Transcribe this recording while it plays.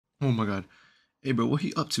Oh my god. Hey, bro, what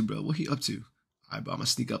he up to, bro? What he up to? All right, bro, I'm gonna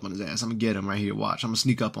sneak up on his ass. I'm gonna get him right here. Watch, I'm gonna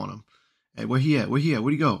sneak up on him. Hey, where he at? Where he at?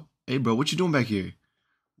 Where'd he go? Hey, bro, what you doing back here?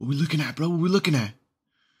 What we looking at, bro? What we looking at?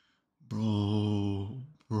 Bro.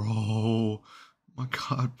 My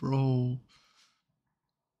god, bro.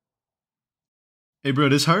 Hey, bro,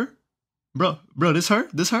 this her? Bro, this her?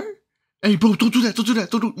 This her? Hey, bro, don't do that. Don't do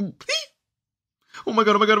that. Don't do. Oh my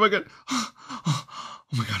god. Oh my god. Oh my god.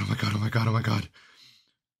 Oh my god. Oh my god. Oh my god. Oh my god.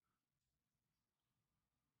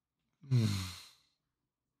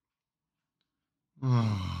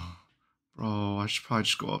 Oh, bro, I should probably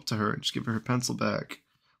just go up to her and just give her pencil back.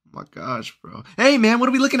 Oh my gosh, bro. Hey, man, what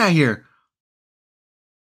are we looking at here?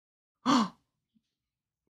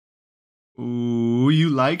 Ooh, you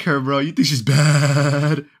like her, bro. You think she's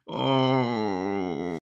bad. Oh.